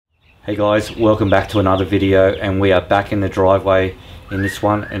Hey guys, welcome back to another video, and we are back in the driveway in this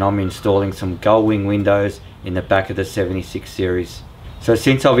one, and I'm installing some gull wing windows in the back of the 76 series. So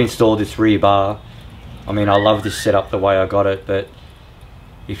since I've installed this rear bar, I mean, I love this setup the way I got it, but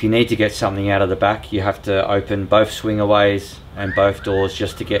if you need to get something out of the back, you have to open both swingaways and both doors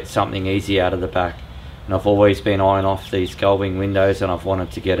just to get something easy out of the back. And I've always been eyeing off these gull wing windows, and I've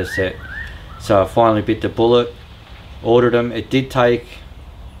wanted to get a set. So I finally bit the bullet, ordered them. It did take,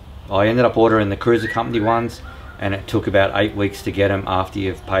 I ended up ordering the Cruiser company ones, and it took about 8 weeks to get them after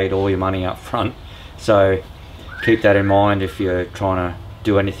you've paid all your money up front. So keep that in mind if you're trying to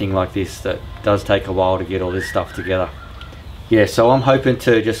do anything like this. That does take a while to get all this stuff together. Yeah, so I'm hoping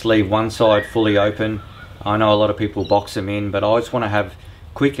to just leave one side fully open. I know a lot of people box them in, but I just want to have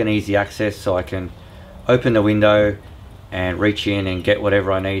quick and easy access so I can open the window and reach in and get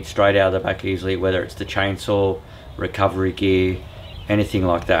whatever I need straight out of the back easily, whether it's the chainsaw, recovery gear, anything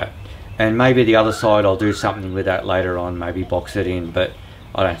like that. And maybe the other side I'll do something with that later on, maybe box it in, but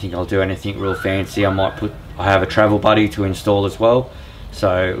I don't think I'll do anything real fancy. I have a travel buddy to install as well,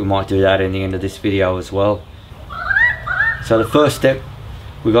 so we might do that in the end of this video as well. So the first step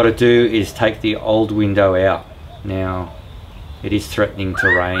we've got to do is take the old window out. Now it is threatening to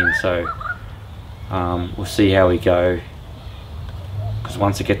rain, so we'll see how we go, because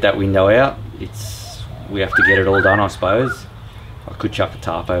once I get that window out, we have to get it all done, I suppose. I could chuck a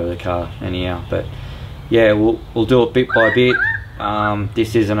tarp over the car anyhow, but yeah, we'll do it bit by bit.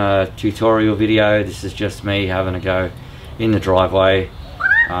 This isn't a tutorial video, this is just me having a go in the driveway.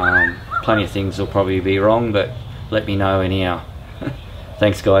 Plenty of things will probably be wrong, but let me know anyhow.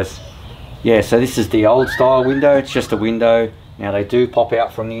 Thanks guys. Yeah, so this is the old style window. It's just a window. Now they do pop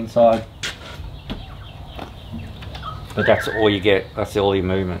out from the inside, but that's all you get, that's all your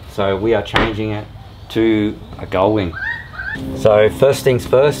movement. So we are changing it to a gull wing. So first things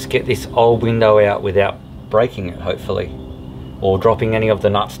first, get this old window out without breaking it, hopefully, or dropping any of the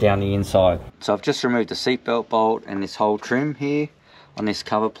nuts down the inside. So I've just removed the seatbelt bolt and this whole trim here on this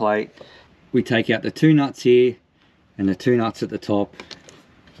cover plate. We take out the two nuts here and the two nuts at the top.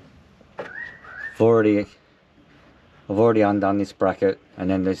 I've already undone this bracket, and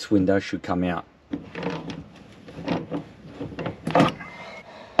then this window should come out.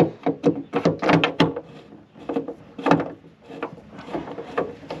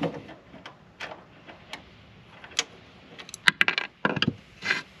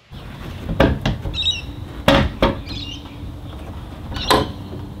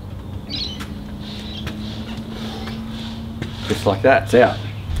 Just like that, it's out.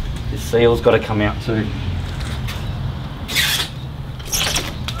 This seal's got to come out too.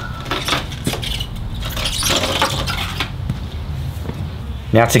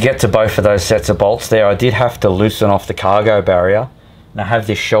 Now to get to both of those sets of bolts there, I did have to loosen off the cargo barrier, and I have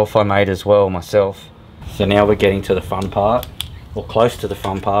this shelf I made as well myself. So now we're getting to the fun part, or close to the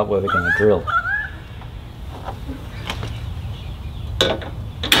fun part, where we're going to drill.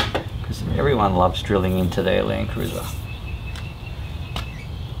 Because everyone loves drilling into their Landcruiser.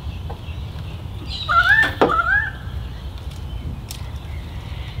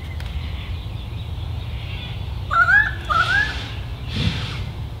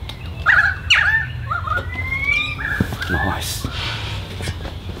 Nice.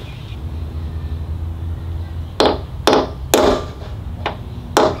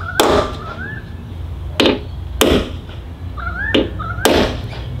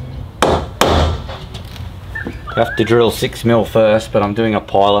 You have to drill 6mm first, but I'm doing a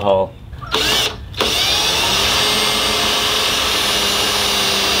pilot hole.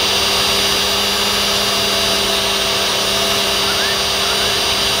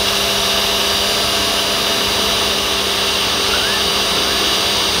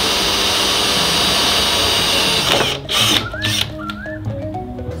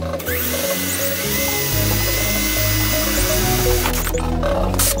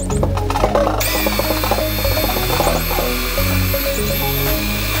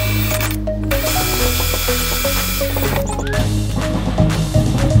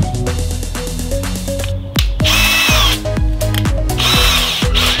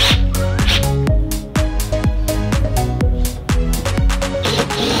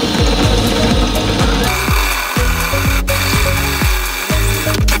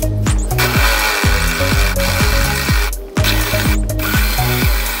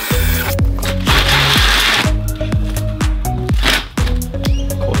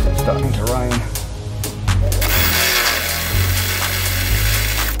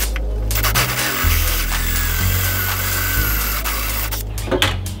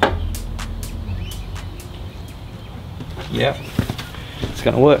 it's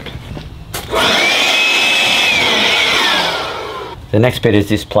going to work. The next bit is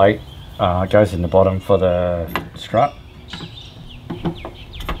this plate. It goes in the bottom for the strut.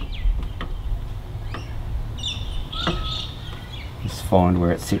 Just find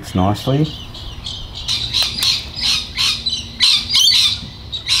where it sits nicely.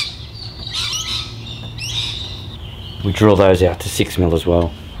 We drill those out to 6mm as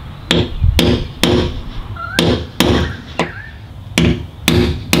well.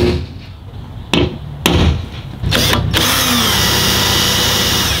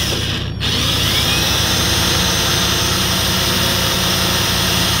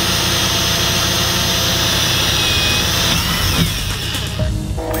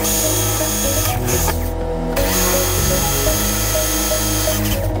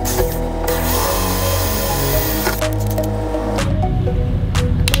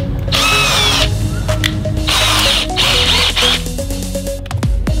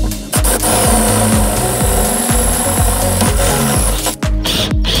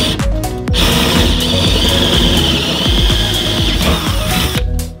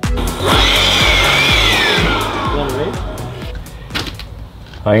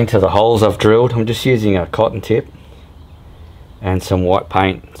 Into the holes I've drilled, I'm just using a cotton tip and some white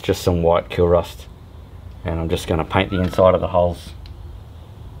paint. It's just some white kill rust, and I'm just going to paint the inside of the holes.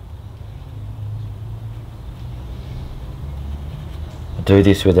 I do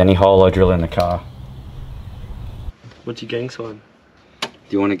this with any hole I drill in the car. What's your gang sign? Do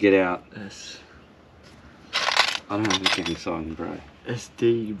you want to get out? S. I don't have a gang sign, bro.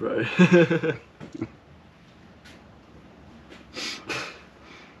 SD, bro.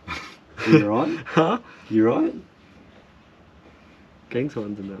 You right? Huh? You right? Gang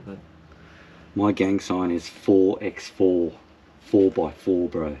signs are not bad. My gang sign is 4x4.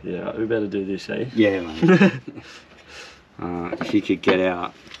 4x4, bro. Yeah, we better do this, eh? Yeah, mate. If you could get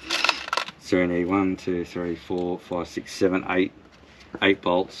out, so we need 1, 2, 3, 4, 5, 6, 7, 8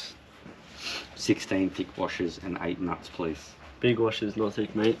 bolts, 16 thick washers and 8 nuts, please. Big washers, not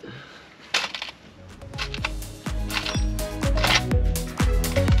thick, mate.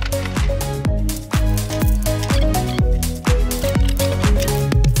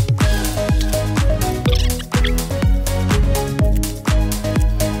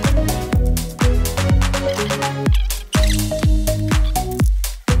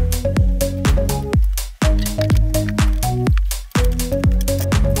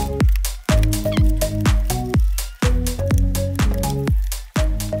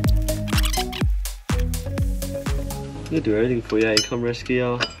 They do everything for you, eh? Come rescue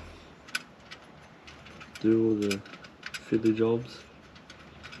you, do all the fiddly jobs,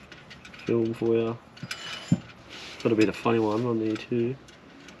 film for you. Got a bit of funny one on there too.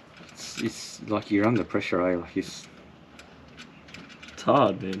 It's like you're under pressure, eh? Like it's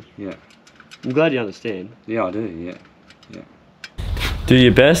hard, man. Yeah. I'm glad you understand. Yeah, I do. Yeah. Yeah. Do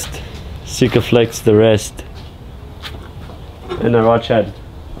your best, flex the rest. Isn't that right, Chad?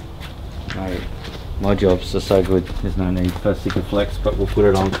 Mate, my jobs are so good. There's no need for flex, but we'll put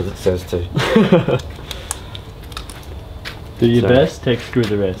it on because it says to. Do your best, take screw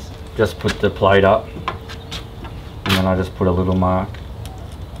the rest. Just put the plate up, and then I just put a little mark,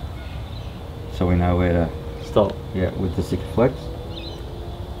 so we know where to stop. Yeah, with the flex.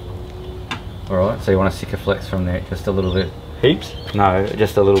 All right. So you want a flex from there, just a little bit. Heaps? No,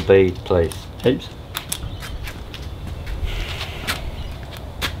 just a little bead, please. Heaps?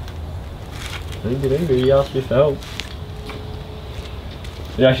 Don't get angry, he asked me for help.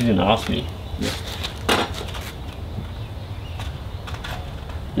 He actually didn't ask me. Yeah.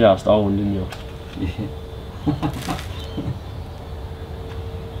 You asked Owen, didn't you? Yeah.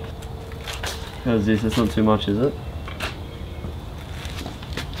 How's this? It's not too much, is it?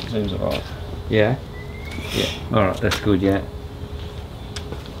 Seems alright. Yeah? Yeah. Alright, that's good, yeah.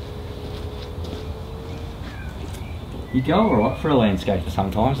 You go alright for a landscaper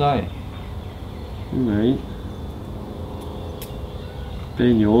sometimes, eh? Mate.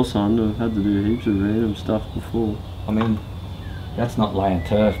 Being your son, I've had to do heaps of random stuff before. I mean, that's not laying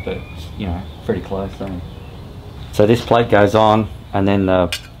turf, but it's, you know, pretty close, eh? So this plate goes on, and then the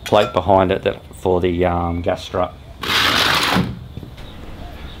plate behind it that for the gas strut.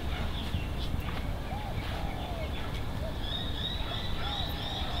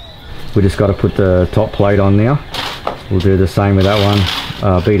 We just got to put the top plate on now. We'll do the same with that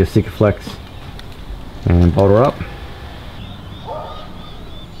one. Beat a flex and bolt her up.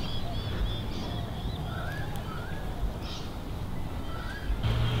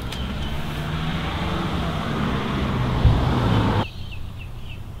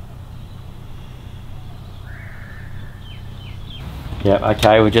 Yeah,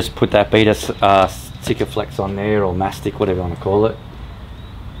 okay, we just put that beater sticker flex on there, or mastic, whatever you want to call it.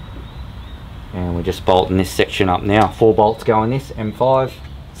 And we're just bolting this section up now. 4 bolts go in this, M5,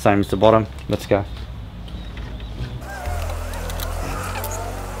 same as the bottom. Let's go.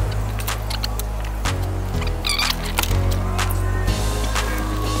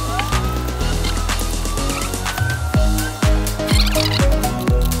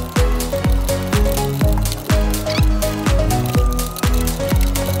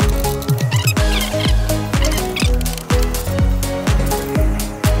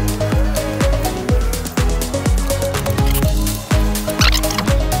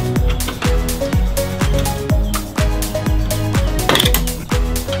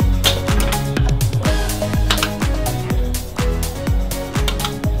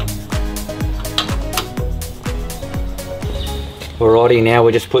 Alrighty, now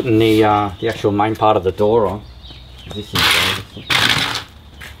we're just putting the actual main part of the door on. This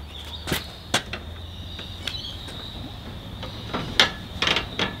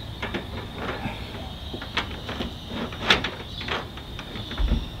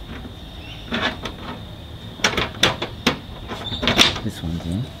one's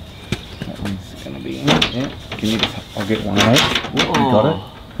in. That one's gonna be in. Yeah. Can you just? I'll get one of each. You got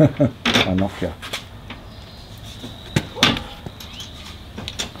it. I knocked you.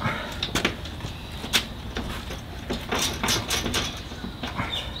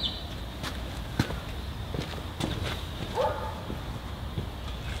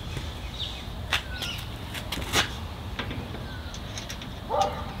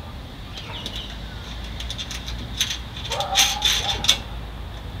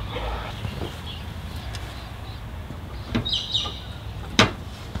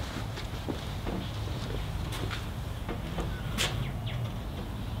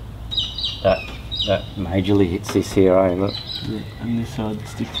 That majorly hits this here, eh? Look. Yeah, and this side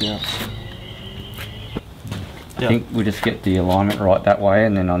sticks out. I think we just get the alignment right that way,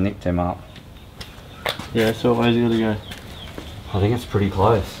 and then I'll nip them up. Yeah, so where's it gonna go? I think it's pretty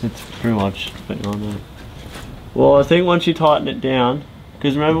close. It's pretty much putting on there. Well, I think once you tighten it down,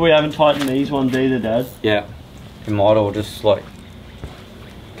 because remember we haven't tightened these ones either, Dad. Yeah, it might all just like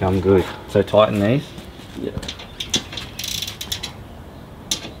come good. So tighten these. Yeah.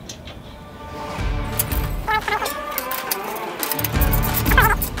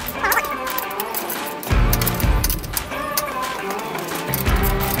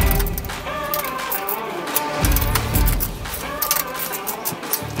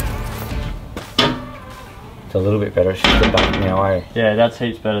 It's a little bit better. It's just the back now, eh? Yeah, that's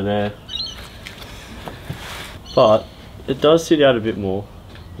heaps better there. But it does sit out a bit more,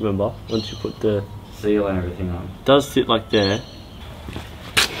 remember, once you put the seal and everything on. It does sit like there.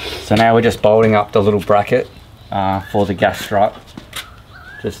 So now we're just bolting up the little bracket for the gas strut,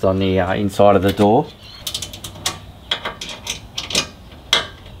 just on the inside of the door.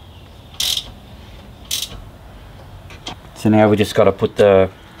 So now we just got to put the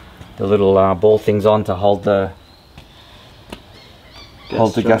little ball things on to hold the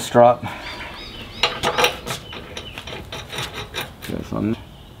gas strut. Goes on.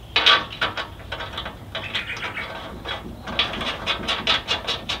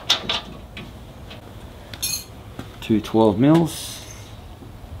 Two 12 mils.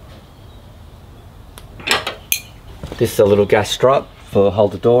 This is a little gas strut for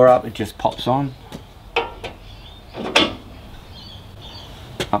hold the door up. It just pops on.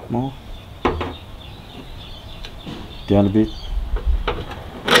 Up more. Down a bit.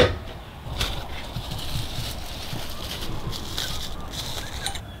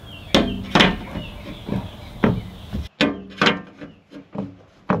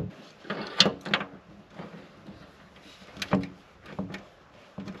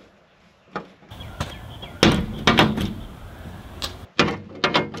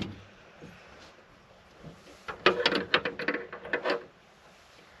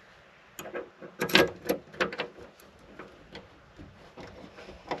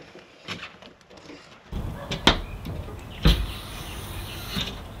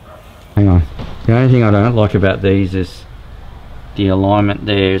 Hang on. The only thing I don't like about these is the alignment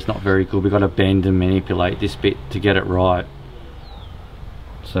there is not very good. We've got to bend and manipulate this bit to get it right.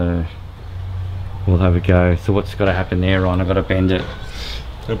 So we'll have a go. So what's got to happen there, Ryan? I've got to bend it.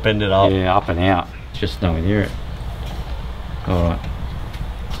 Gotta bend it up. Yeah, up and out. Just nowhere near it. Alright.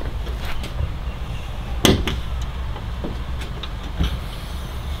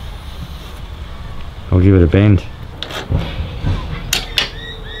 I'll give it a bend.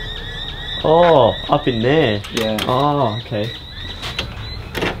 Oh, up in there. Yeah. Oh, okay.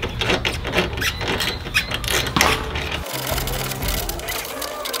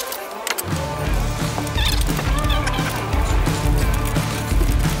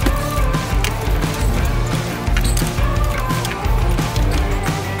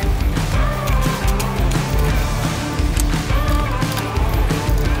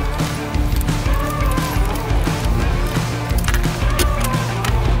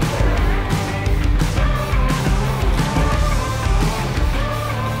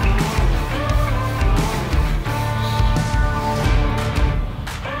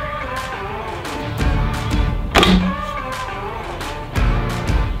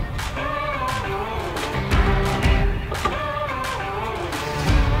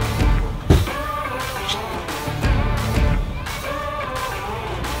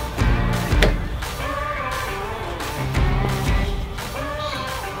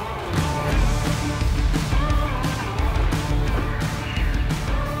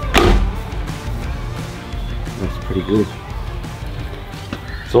 good.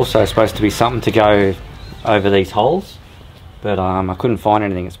 It's also supposed to be something to go over these holes, but I couldn't find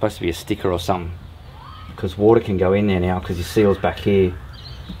anything. It's supposed to be a sticker or something, because water can go in there now because your seal's back here.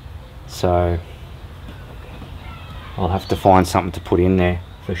 So I'll have to find something to put in there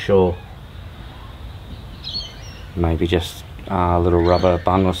for sure. Maybe just a little rubber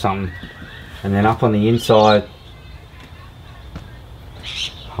bung or something. And then up on the inside,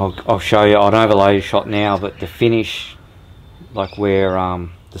 I'll show you. I don't have a laser shot now, but the finish, like where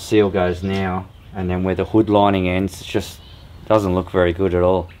the seal goes now, and then where the hood lining ends, it just doesn't look very good at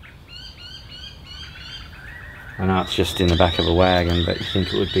all. I know it's just in the back of a wagon, but you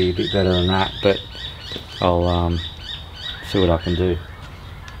think it would be a bit better than that, but I'll see what I can do.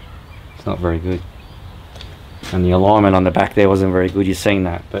 It's not very good. And the alignment on the back there wasn't very good, you've seen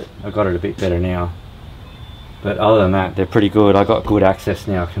that, but I got it a bit better now. But other than that, they're pretty good. I got good access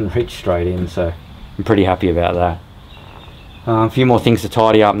now, I can reach straight in, so I'm pretty happy about that. A few more things to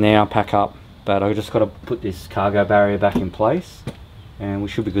tidy up now, pack up, but I've just got to put this cargo barrier back in place and we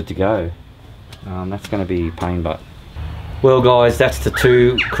should be good to go. That's going to be a pain, but well guys, that's the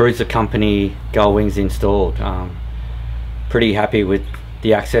 2 Cruiser Company gull wings installed. Pretty happy with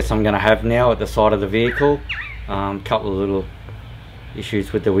the access I'm going to have now at the side of the vehicle. Couple of little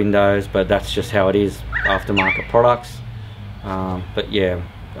issues with the windows, but that's just how it is, aftermarket products. But yeah,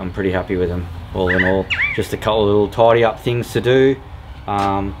 I'm pretty happy with them all in all. Just a couple of little tidy up things to do.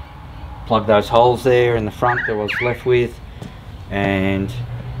 Plug those holes there in the front that I was left with, and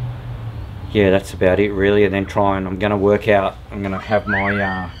yeah, that's about it really. And then I'm going to work out, I'm going to have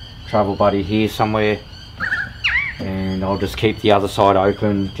my travel buddy here somewhere, and I'll just keep the other side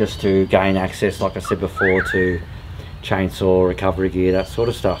open just to gain access, like I said before, to chainsaw, recovery gear, that sort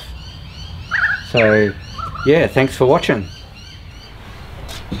of stuff. So yeah, thanks for watching.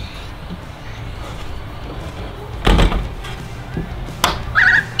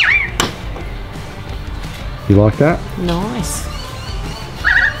 You like that? Nice.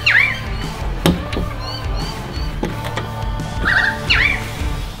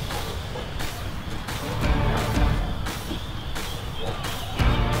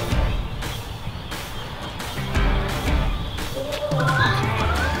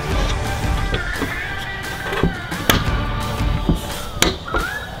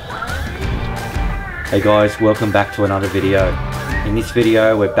 Hey guys, welcome back to another video. In this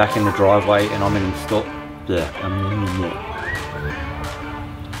video, we're back in the driveway and I'm in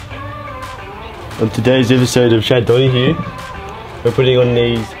On today's episode of Shad here, we're putting on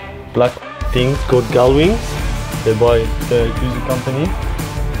these black things called gull wings. They're by the Cruiser Company.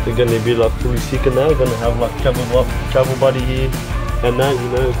 They're going to be like fully sick and that. We're going to have like travel buddy here and that, you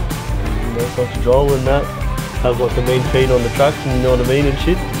know, such a drive and that. Have like the main train on the tracks, and you know what I mean, and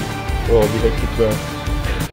shit. Oh, it'll be hectic, bro.